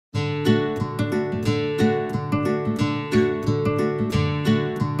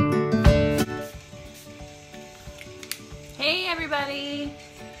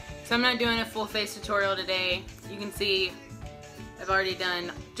So I'm not doing a full face tutorial today. You can see I've already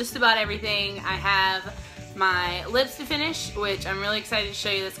done just about everything. I have my lips to finish, which I'm really excited to show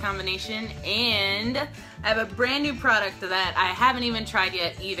you this combination, and I have a brand new product that I haven't even tried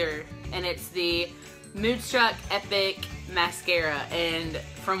yet either, and it's the Moodstruck EPIC Mascara. And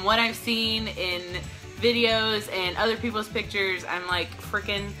from what I've seen in videos and other people's pictures, I'm like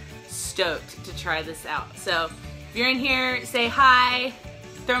freaking stoked to try this out. So if you're in here, say hi,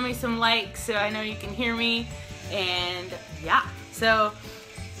 throw me some likes so I know you can hear me, and yeah. So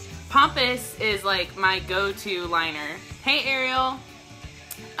POMPOUS is like my go-to liner. Hey Ariel.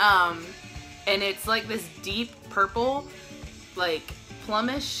 And it's like this deep purple, like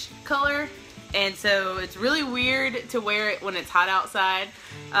plumish color, and so it's really weird to wear it when it's hot outside.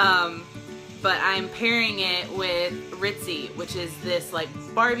 But I'm pairing it with Ritzy, which is this like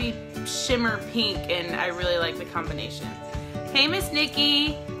Barbie shimmer pink, and I really like the combination. Hey Miss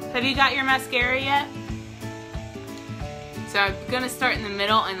Nikki, have you got your mascara yet? So I'm gonna start in the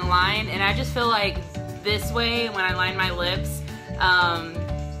middle and line, and I just feel like this way when I line my lips,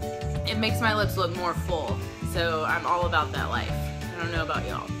 it makes my lips look more full. So I'm all about that life. I don't know about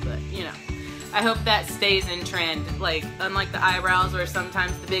y'all, but you know. I hope that stays in trend. Like, unlike the eyebrows where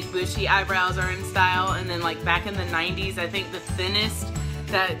sometimes the big bushy eyebrows are in style, and then like back in the 90s, I think the thinnest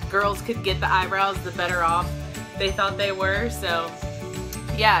that girls could get the eyebrows, the better off they thought they were. So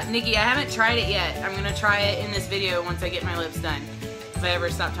yeah, Nikki, I haven't tried it yet. I'm gonna try it in this video once I get my lips done, if I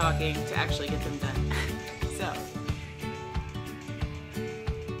ever stop talking to actually get them done. So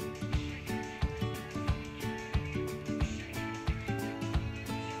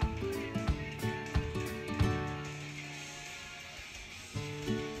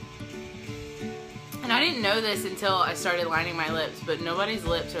and I didn't know this until I started lining my lips, but nobody's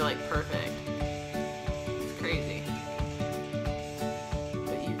lips are like perfect. It's crazy.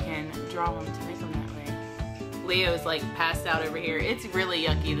 But you can draw them to make them that way. Leo's like passed out over here. It's really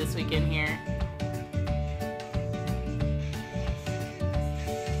yucky this weekend here.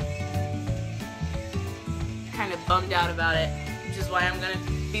 Kind of bummed out about it, which is why I'm gonna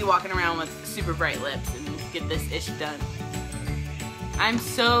be walking around with super bright lips and get this ish done. I'm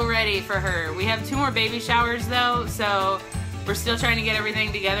so ready for her. We have 2 more baby showers though, so we're still trying to get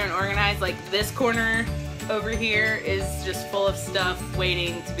everything together and organized. Like this corner over here is just full of stuff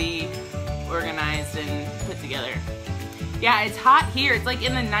waiting to be organized and put together. Yeah, it's hot here. It's like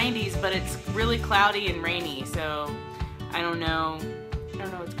in the 90s, but it's really cloudy and rainy, so I don't know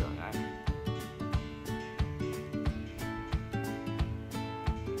what's going on.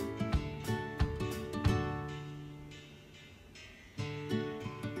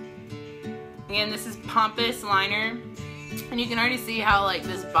 Again, this is POMPOUS liner, and you can already see how like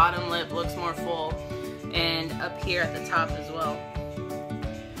this bottom lip looks more full, and up here at the top as well.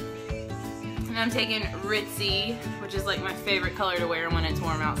 And I'm taking Ritzy, which is like my favorite color to wear when it's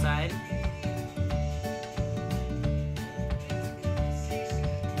warm outside.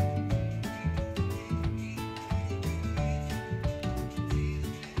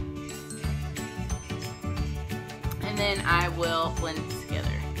 And then I will blend it together.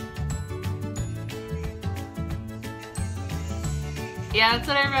 Yeah, that's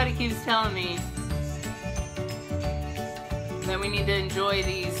what everybody keeps telling me. That we need to enjoy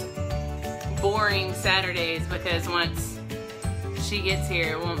these boring Saturdays, because once she gets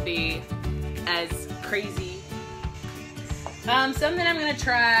here, it won't be as crazy. Something I'm gonna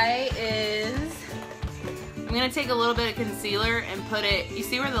try is I'm gonna take a little bit of concealer and put it, you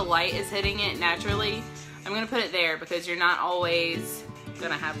see where the light is hitting it naturally? I'm gonna put it there because you're not always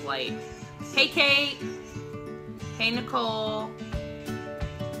gonna have light. Hey Kate! Hey Nicole!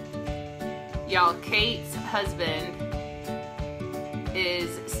 Y'all, Kate's husband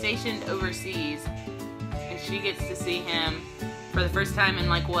is stationed overseas, and she gets to see him for the first time in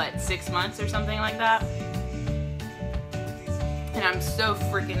like what, 6 months or something like that. And I'm so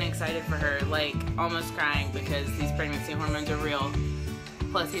freaking excited for her, like almost crying because these pregnancy hormones are real.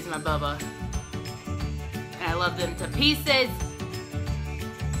 Plus he's my bubba, and I love them to pieces.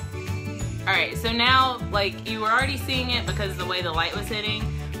 Alright, so now, like, you were already seeing it because of the way the light was hitting,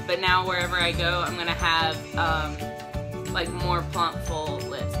 but now wherever I go, I'm gonna have like more plump, full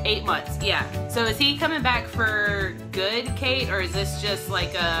lips. 8 months, yeah. So is he coming back for good, Kate, or is this just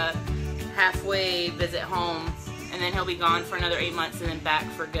like a halfway visit home, and then he'll be gone for another 8 months and then back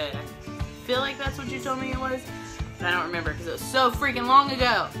for good? I feel like that's what you told me it was, but I don't remember because it was so freaking long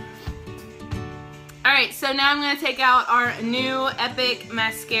ago. Alright, so now I'm gonna take out our new EPIC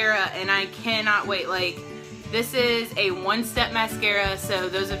Mascara, and I cannot wait. Like, this is a one-step mascara, so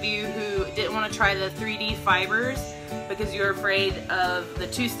those of you who didn't want to try the 3D fibers, because you're afraid of the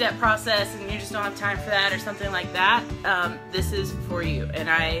two-step process and you just don't have time for that or something like that, this is for you. And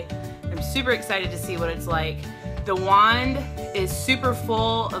I am super excited to see what it's like. The wand is super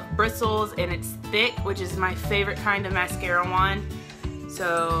full of bristles and it's thick, which is my favorite kind of mascara wand.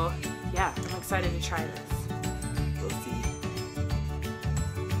 So yeah, I'm excited to try this. We'll see.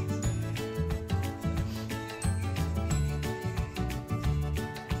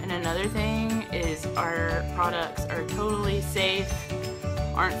 And another thing is our products are totally safe,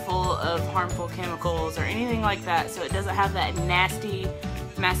 aren't full of harmful chemicals or anything like that, so it doesn't have that nasty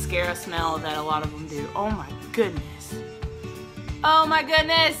mascara smell that a lot of them do. Oh my goodness. Oh my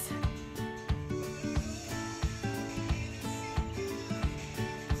goodness.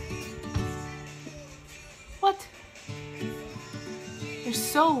 What? They're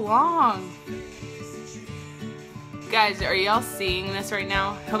so long. Guys, are y'all seeing this right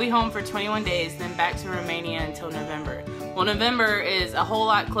now? He'll be home for 21 days, then back to Romania until November. Well, November is a whole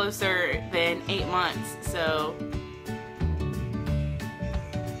lot closer than 8 months, so...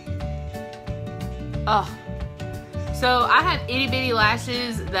 Oh. So I have itty bitty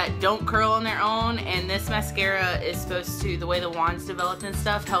lashes that don't curl on their own, and this mascara is supposed to, the way the wand's developed and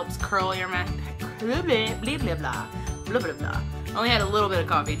stuff, helps curl your blah blah blah blah blah blah blah. Only had a little bit of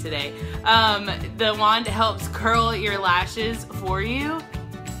coffee today. The wand helps curl your lashes for you,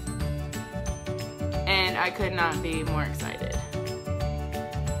 and I could not be more excited.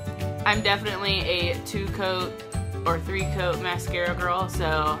 I'm definitely a 2-coat or 3-coat mascara girl,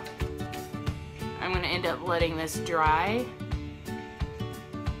 so I'm gonna end up letting this dry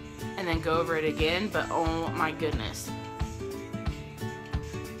and then go over it again, but oh my goodness.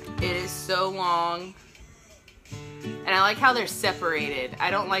 It is so long. And I like how they're separated.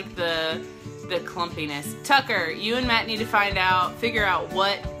 I don't like the clumpiness. Tucker, you and Matt need to figure out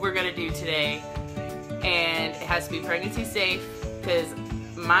what we're gonna do today. And it has to be pregnancy safe, because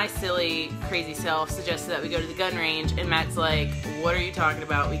my silly, crazy self suggested that we go to the gun range, and Matt's like, what are you talking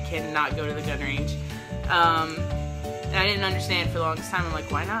about? We cannot go to the gun range. And I didn't understand for the longest time. I'm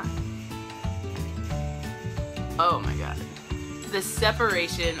like, why not? Oh my god. The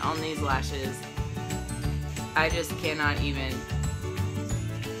separation on these lashes, I just cannot even.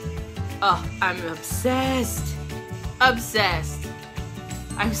 Oh, I'm obsessed. Obsessed.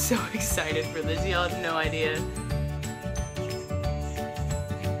 I'm so excited for this. Y'all have no idea.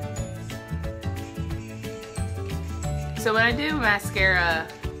 So when I do mascara,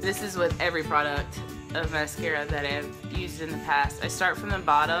 this is with every product of mascara that I've used in the past. I start from the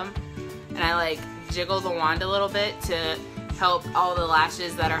bottom and I like jiggle the wand a little bit to help all the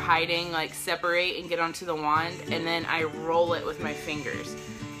lashes that are hiding like separate and get onto the wand, and then I roll it with my fingers,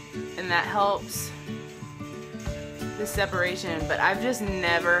 and that helps the separation. But I've just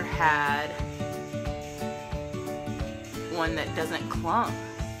never had one that doesn't clump.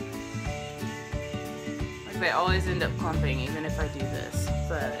 Like, they always end up clumping even if I do this,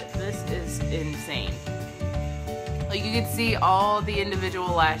 but this is insane. Like, you can see all the individual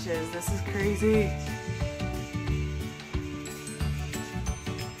lashes. This is crazy.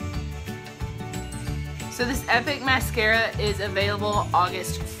 So this EPIC Mascara is available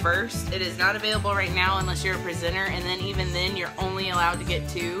August 1st. It is not available right now unless you're a presenter, and then even then you're only allowed to get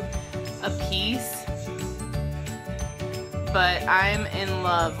 2 a piece. But I'm in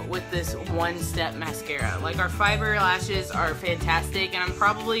love with this one-step mascara. Like, our fiber lashes are fantastic, and I'm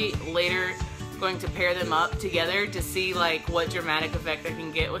probably later going to pair them up together to see like what dramatic effect I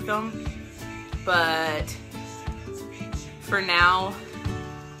can get with them. But for now,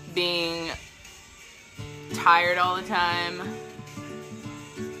 being tired all the time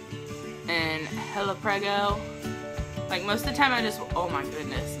and hella preggo, like most of the time I just, oh my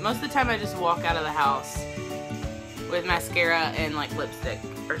goodness, most of the time I just walk out of the house with mascara and like lipstick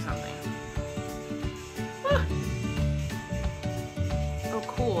or something. Oh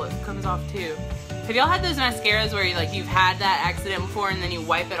cool, it comes off too. Have y'all had those mascaras where you've had that accident before and then you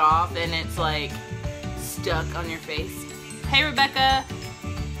wipe it off and it's like stuck on your face? Hey Rebecca.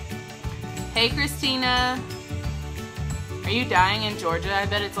 Hey Christina. Are you dying in Georgia? I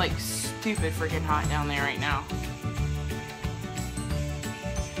bet it's like stupid freaking hot down there right now.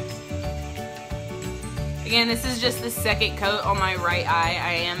 Again, this is just the second coat on my right eye.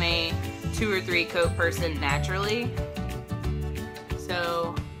 I am a 2 or 3 coat person naturally.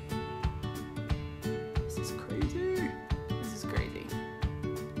 So this is crazy. This is crazy.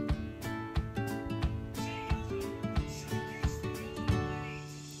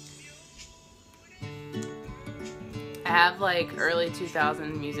 I have like early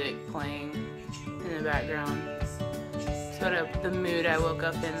 2000 music playing in the background. Sort of the mood I woke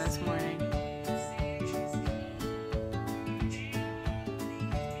up in this morning.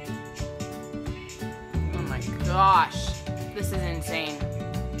 gosh, this is insane.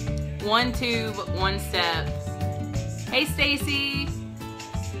 1 tube, 1 step. Hey Stacy.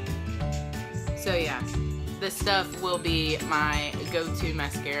 So yeah, this stuff will be my go-to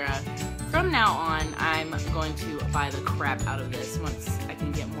mascara. From now on, I'm going to buy the crap out of this once I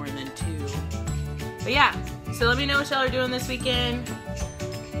can get more than 2. But yeah, so let me know what y'all are doing this weekend.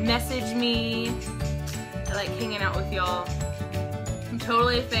 Message me. I like hanging out with y'all. I'm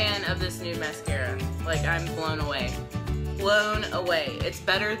totally a fan of this new mascara. Like, I'm blown away. Blown away. It's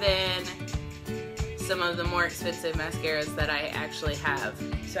better than some of the more expensive mascaras that I actually have.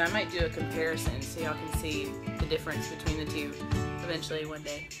 So I might do a comparison so y'all can see the difference between the two eventually one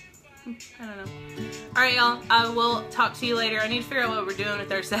day. I don't know. Alright y'all, I will talk to you later. I need to figure out what we're doing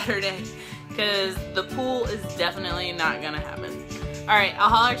with our Saturday because the pool is definitely not gonna happen. Alright, I'll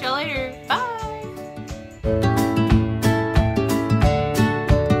holler at y'all later. Bye!